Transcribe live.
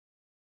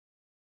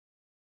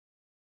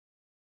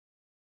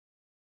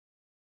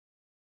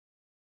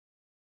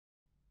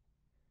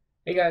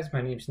Hey guys,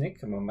 my name's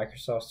Nick. I'm a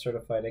Microsoft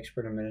Certified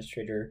Expert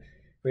Administrator.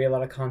 We have a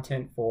lot of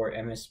content for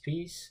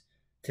MSPs.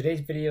 Today's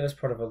video is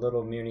part of a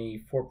little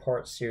mini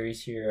 4-part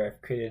series here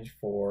I've created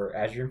for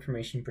Azure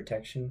Information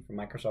Protection for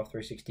Microsoft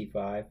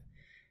 365.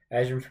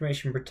 Azure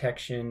Information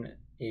Protection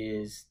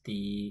is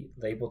the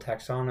label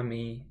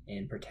taxonomy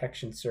and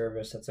protection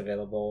service that's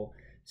available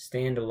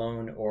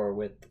standalone or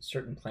with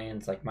certain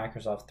plans like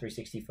Microsoft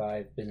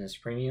 365 Business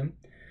Premium.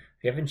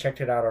 If you haven't checked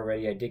it out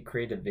already, I did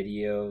create a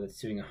video that's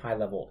doing a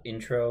high-level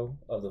intro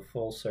of the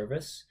full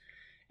service.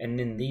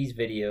 And in these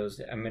videos,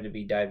 I'm going to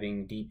be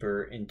diving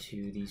deeper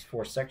into these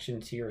 4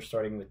 sections here,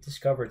 starting with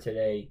Discover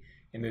today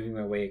and moving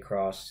my way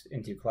across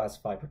into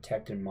Classify,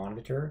 Protect, and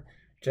Monitor,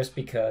 just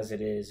because it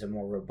is a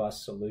more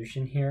robust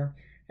solution here.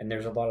 And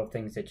there's a lot of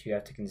things that you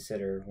have to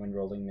consider when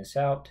rolling this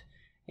out.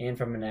 And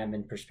from an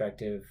admin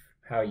perspective,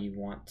 how you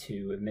want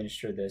to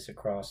administer this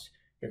across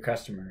your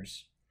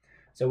customers.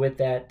 So with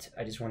that,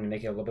 I just want to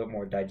make it a little bit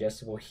more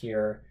digestible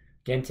here.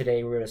 Again,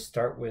 today we're going to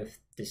start with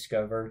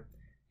Discover,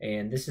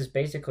 and this is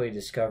basically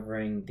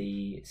discovering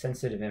the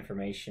sensitive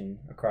information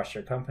across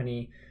your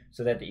company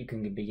so that you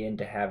can begin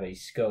to have a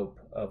scope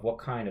of what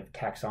kind of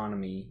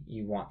taxonomy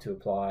you want to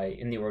apply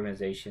in the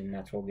organization.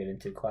 That's what we'll get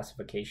into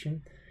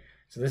classification.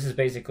 So this is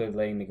basically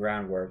laying the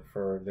groundwork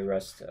for the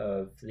rest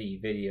of the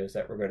videos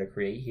that we're going to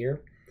create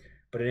here.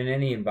 But in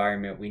any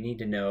environment, we need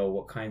to know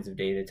what kinds of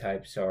data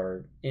types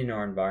are in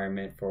our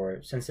environment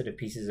for sensitive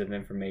pieces of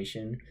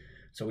information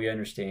so we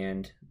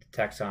understand the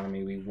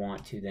taxonomy we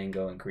want to then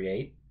go and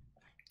create.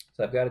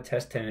 So I've got a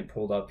test tenant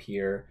pulled up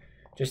here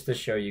just to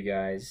show you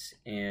guys,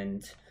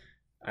 and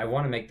I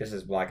want to make this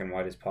as black and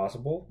white as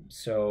possible.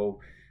 So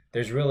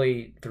there's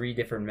really 3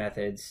 different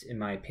methods, in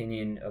my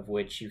opinion, of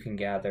which you can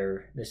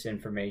gather this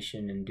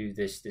information and do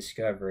this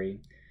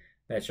discovery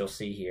that you'll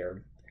see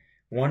here.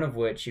 One of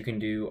which you can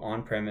do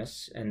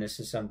on-premise, and this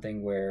is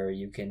something where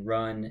you can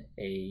run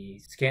a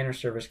scanner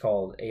service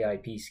called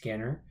AIP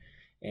Scanner,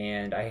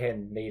 and I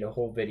had made a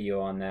whole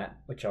video on that,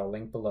 which I'll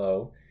link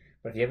below.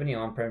 But if you have any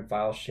on-prem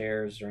file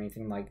shares or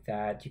anything like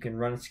that, you can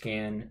run a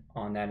scan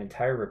on that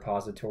entire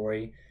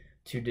repository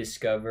to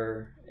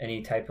discover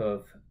any type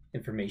of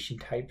information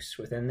types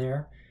within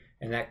there,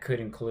 and that could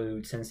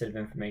include sensitive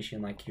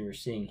information like you're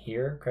seeing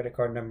here, credit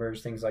card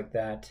numbers, things like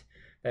that.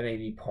 That may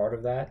be part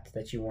of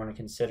that you want to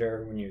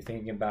consider when you're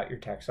thinking about your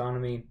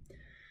taxonomy.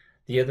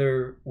 The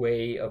other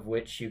way of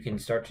which you can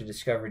start to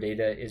discover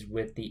data is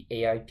with the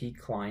AIP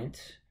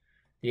client.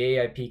 The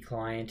AIP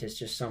client is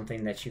just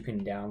something that you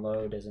can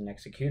download as an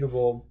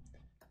executable.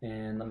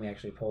 And let me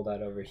actually pull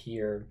that over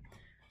here.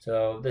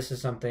 So this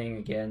is something,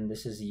 again,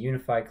 this is a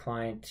unified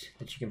client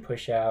that you can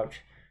push out.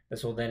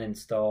 This will then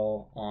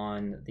install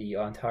on the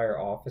entire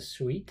Office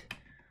suite.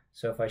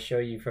 So if I show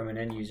you from an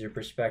end user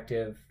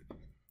perspective,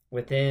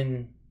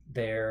 within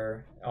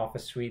their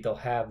Office suite, they'll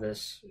have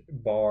this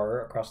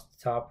bar across the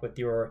top with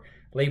your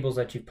labels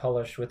that you've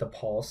published with a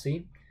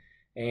policy,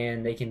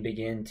 and they can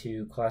begin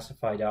to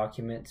classify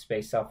documents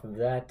based off of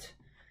that.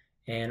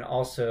 And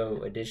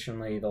also,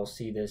 additionally, they'll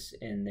see this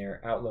in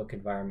their Outlook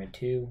environment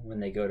too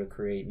when they go to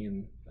create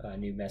new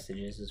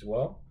messages as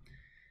well.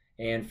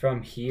 And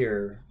from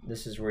here,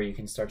 this is where you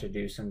can start to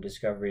do some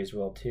discovery as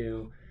well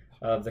too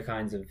of the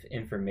kinds of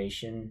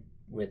information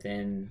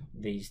within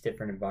these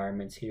different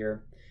environments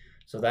here.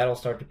 So that'll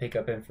start to pick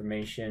up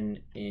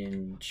information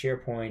in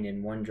SharePoint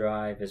and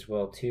OneDrive as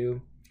well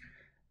too.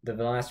 The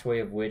last way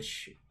of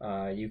which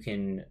you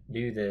can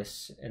do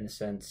this in the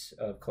sense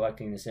of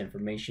collecting this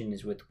information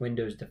is with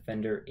Windows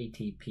Defender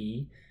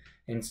ATP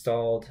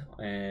installed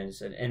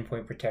as an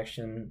endpoint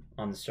protection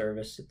on the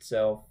service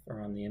itself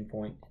or on the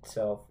endpoint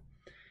itself.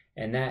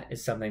 And that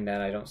is something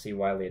that I don't see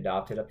widely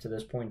adopted up to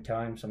this point in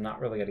time, so I'm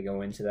not really going to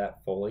go into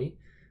that fully.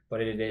 But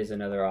it is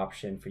another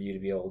option for you to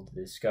be able to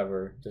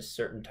discover just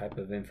certain type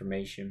of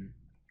information.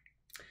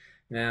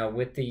 Now,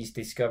 with these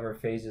discover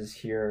phases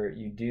here,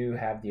 you do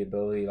have the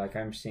ability, like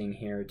I'm seeing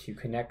here, to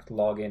connect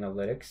log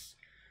analytics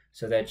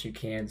so that you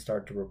can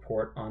start to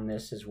report on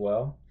this as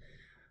well.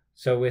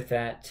 So with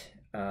that,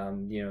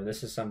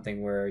 this is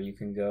something where you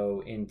can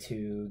go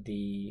into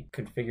the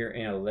configure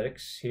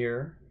analytics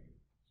here,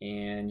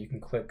 and you can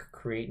click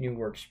create new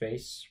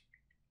workspace.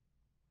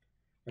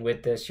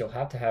 With this, you'll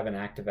have to have an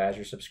active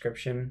Azure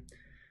subscription.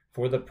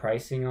 For the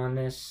pricing on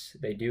this,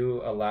 they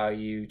do allow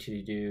you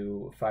to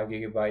do 5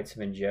 GB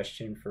of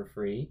ingestion for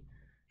free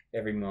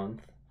every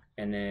month,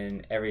 and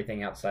then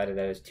everything outside of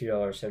that is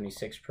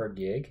 $2.76 per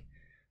gig.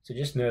 So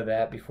just know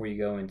that before you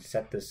go and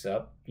set this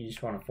up. You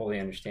just want to fully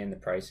understand the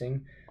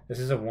pricing. This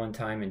is a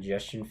one-time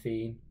ingestion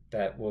fee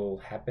that will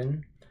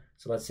happen.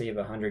 So let's say you have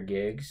 100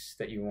 gigs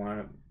that you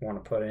want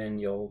to put in.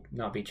 You'll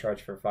not be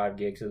charged for 5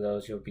 gigs of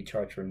those. You'll be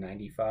charged for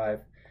 95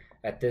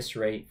 at this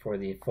rate for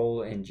the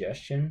full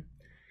ingestion.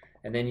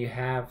 And then you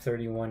have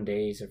 31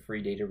 days of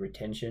free data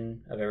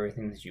retention of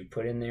everything that you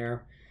put in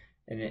there,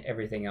 and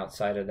everything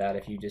outside of that,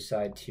 if you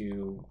decide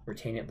to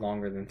retain it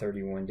longer than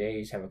 31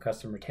 days, have a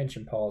custom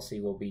retention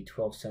policy, will be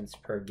 12 cents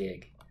per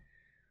gig.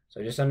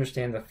 So just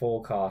understand the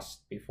full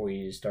cost before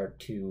you start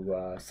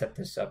to set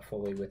this up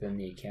fully within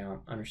the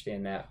account.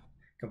 Understand that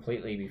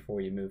completely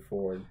before you move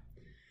forward.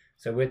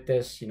 So with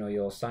this,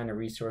 you'll assign a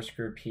resource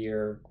group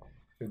here.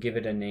 You'll give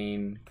it a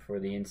name for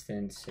the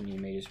instance, and you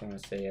may just want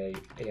to say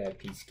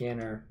AIP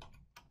Scanner.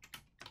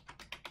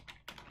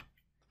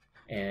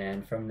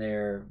 And from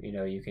there,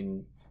 you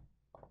can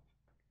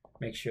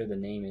make sure the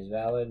name is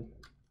valid.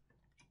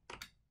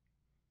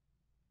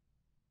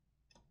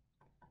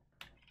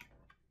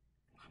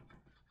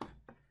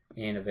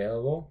 And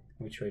available,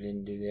 which we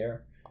didn't do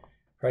there.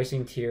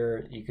 Pricing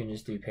tier, you can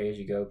just do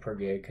pay-as-you-go per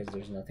gig because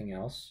there's nothing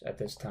else at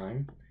this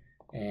time.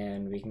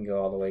 And we can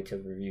go all the way to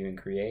review and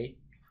create.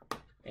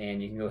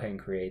 And you can go ahead and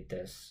create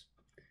this.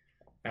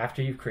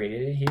 After you've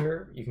created it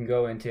here, you can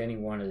go into any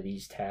one of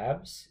these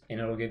tabs and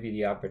it'll give you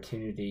the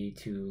opportunity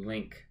to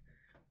link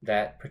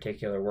that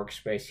particular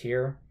workspace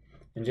here.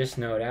 And just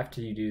note,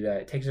 after you do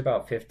that, it takes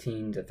about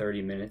 15 to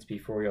 30 minutes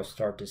before you'll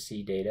start to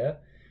see data.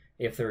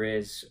 If there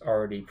is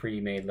already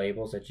pre-made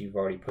labels that you've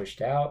already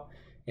pushed out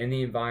in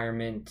the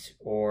environment,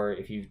 or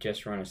if you've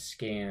just run a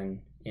scan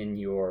in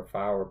your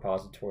file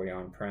repository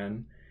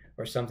on-prem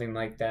or something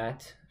like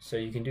that. So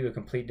you can do a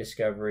complete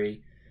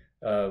discovery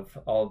of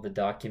all of the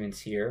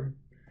documents here.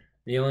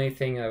 The only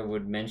thing I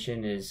would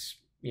mention is,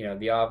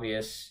 the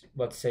obvious.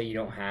 Let's say you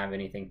don't have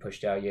anything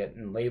pushed out yet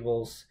in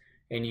labels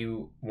and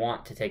you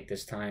want to take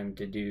this time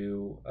to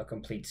do a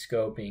complete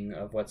scoping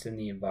of what's in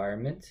the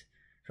environment.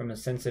 From a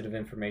sensitive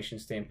information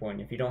standpoint,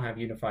 if you don't have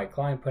unified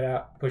client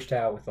pushed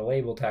out with the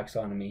label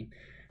taxonomy,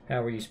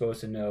 how are you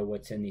supposed to know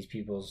what's in these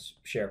people's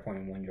SharePoint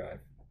and OneDrive?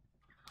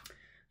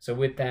 So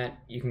with that,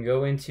 you can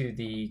go into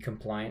the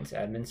Compliance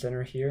Admin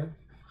Center here.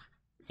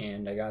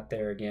 And I got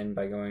there again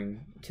by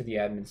going to the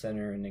Admin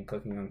Center and then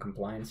clicking on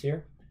Compliance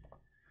here.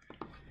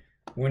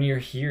 When you're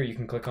here, you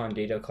can click on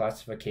Data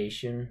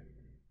Classification.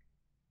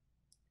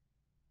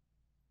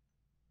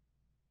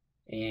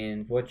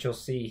 And what you'll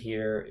see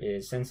here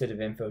is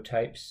sensitive info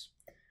types.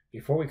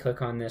 Before we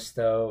click on this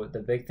though, the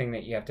big thing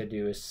that you have to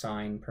do is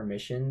assign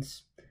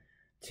permissions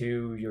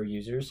to your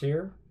users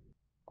here.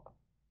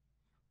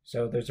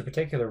 So there's a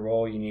particular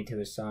role you need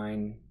to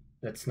assign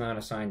that's not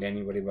assigned to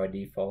anybody by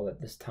default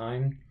at this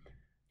time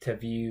to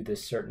view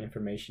this certain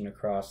information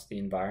across the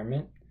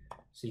environment.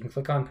 So you can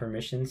click on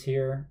permissions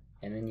here,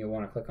 and then you'll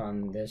want to click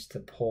on this to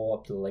pull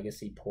up the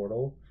legacy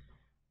portal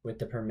with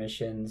the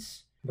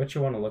permissions. What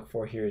you want to look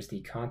for here is the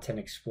Content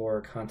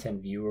Explorer,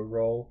 Content Viewer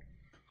role.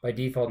 By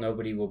default,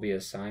 nobody will be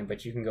assigned,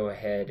 but you can go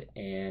ahead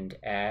and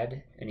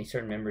add any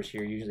certain members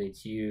here. Usually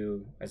it's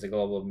you as a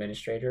global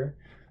administrator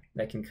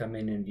that can come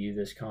in and view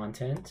this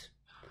content.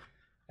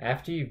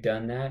 After you've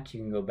done that, you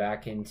can go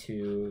back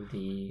into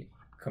the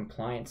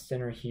Compliance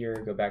Center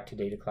here, go back to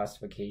Data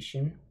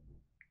Classification.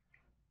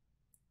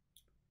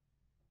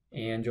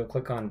 And you'll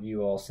click on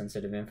View All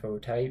Sensitive Info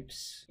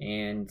Types.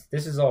 And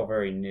this is all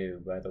very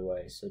new, by the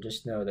way, so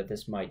just know that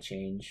this might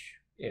change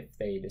if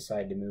they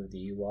decide to move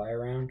the UI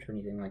around or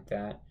anything like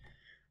that.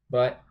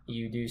 But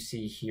you do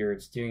see here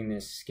it's doing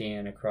this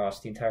scan across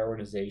the entire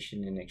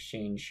organization in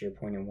Exchange,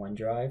 SharePoint, and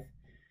OneDrive.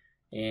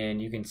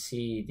 And you can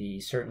see the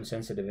certain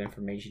sensitive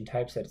information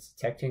types that it's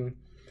detecting.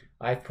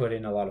 I've put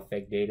in a lot of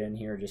fake data in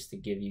here just to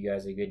give you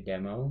guys a good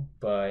demo,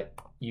 but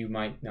you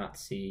might not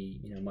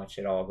see much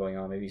at all going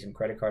on. Maybe some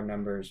credit card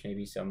numbers,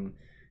 maybe some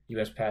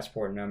US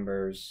passport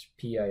numbers,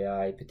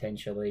 PII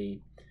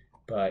potentially,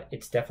 but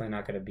it's definitely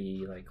not going to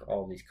be like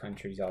all these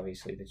countries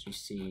obviously that you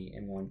see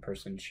in one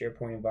person's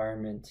SharePoint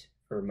environment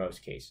for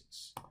most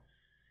cases.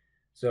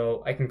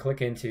 So I can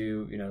click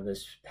into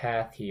this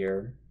path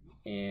here,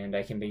 and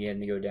I can begin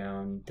to go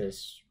down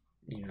this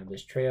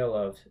this trail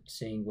of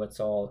seeing what's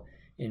all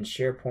in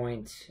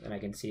SharePoint, and I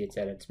can see it's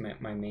at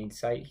my main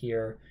site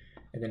here.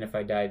 And then if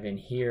I dive in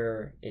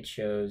here, it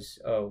shows,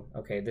 oh,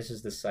 okay, this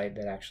is the site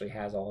that actually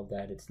has all of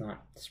that. It's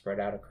not spread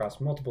out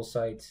across multiple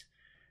sites.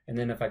 And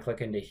then if I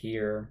click into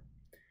here,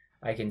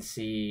 I can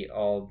see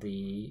all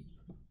the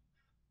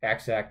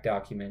exact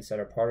documents that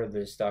are part of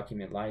this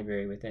document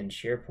library within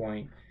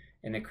SharePoint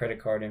and the credit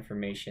card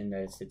information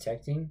that it's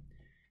detecting.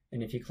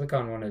 And if you click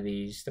on one of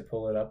these to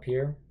pull it up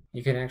here,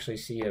 you can actually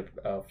see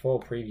a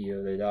full preview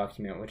of the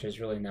document, which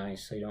is really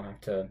nice, so you don't have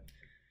to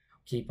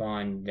keep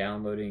on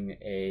downloading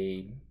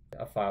a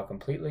file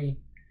completely.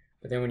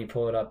 But then when you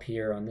pull it up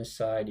here on this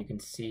side, you can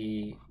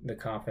see the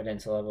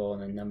confidence level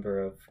and the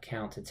number of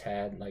counts it's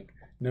had, like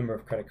number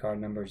of credit card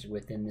numbers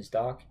within this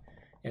doc,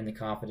 and the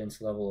confidence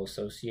level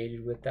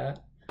associated with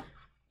that.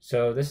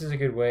 So this is a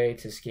good way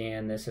to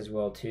scan this as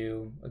well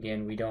too.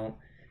 Again, we don't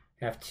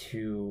have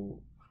to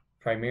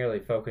primarily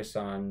focus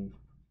on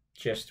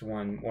just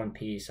one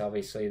piece.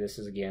 Obviously, this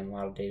is again a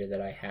lot of data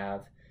that I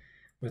have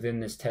within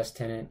this test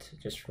tenant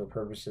just for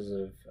purposes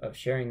of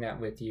sharing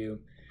that with you.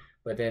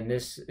 But then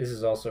this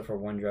is also for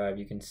OneDrive.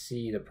 You can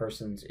see the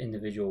person's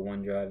individual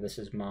OneDrive. This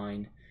is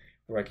mine,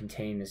 where I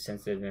contain the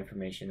sensitive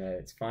information that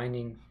it's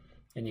finding,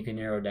 and you can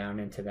narrow down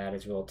into that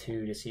as well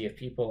too to see if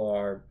people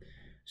are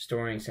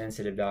storing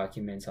sensitive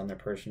documents on their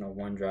personal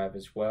OneDrive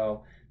as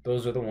well.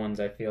 Those are the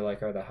ones I feel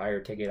like are the higher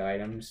ticket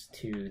items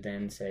to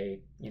then say,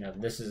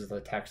 this is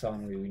the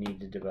taxonomy we need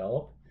to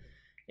develop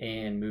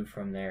and move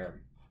from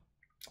there.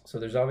 So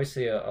there's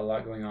obviously a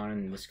lot going on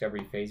in the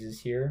discovery phases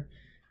here,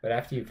 but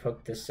after you've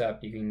hooked this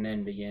up, you can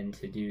then begin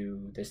to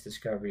do this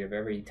discovery of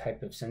every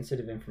type of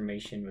sensitive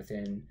information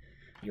within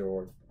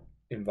your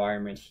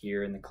environment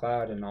here in the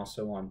cloud and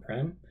also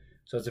on-prem.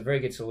 So it's a very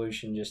good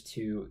solution just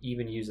to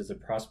even use as a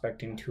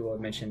prospecting tool.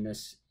 I mentioned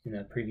this in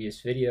a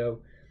previous video.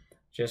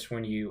 Just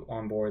when you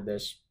onboard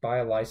this, buy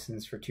a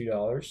license for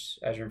 $2,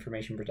 Azure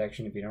Information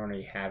Protection if you don't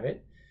already have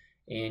it,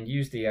 and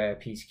use the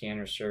AIP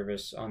Scanner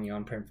service on the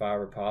on-prem file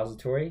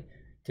repository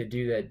to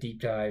do that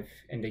deep dive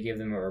and to give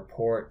them a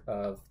report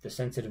of the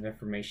sensitive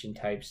information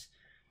types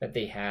that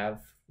they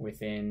have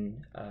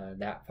within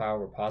that file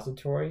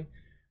repository.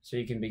 So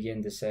you can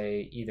begin to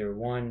say either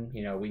one,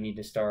 we need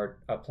to start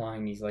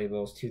applying these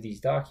labels to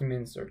these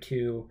documents, or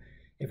two,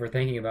 if we're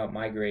thinking about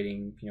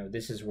migrating,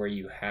 this is where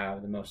you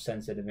have the most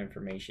sensitive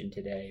information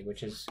today,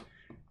 which is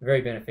very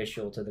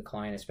beneficial to the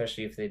client,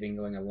 especially if they've been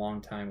going a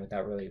long time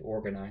without really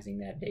organizing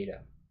that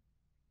data.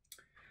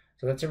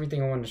 So that's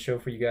everything I wanted to show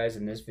for you guys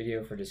in this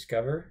video for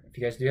Discover. If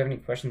you guys do have any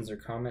questions or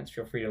comments,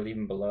 feel free to leave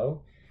them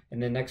below. In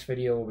the next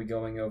video, we'll be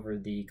going over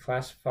the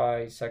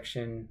classify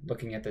section,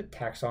 looking at the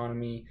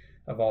taxonomy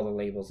of all the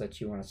labels that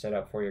you want to set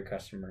up for your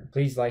customer.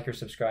 Please like or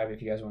subscribe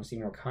if you guys want to see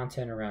more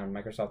content around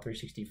Microsoft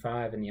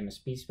 365 and the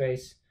MSP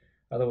space.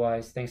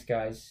 Otherwise, thanks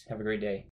guys. Have a great day.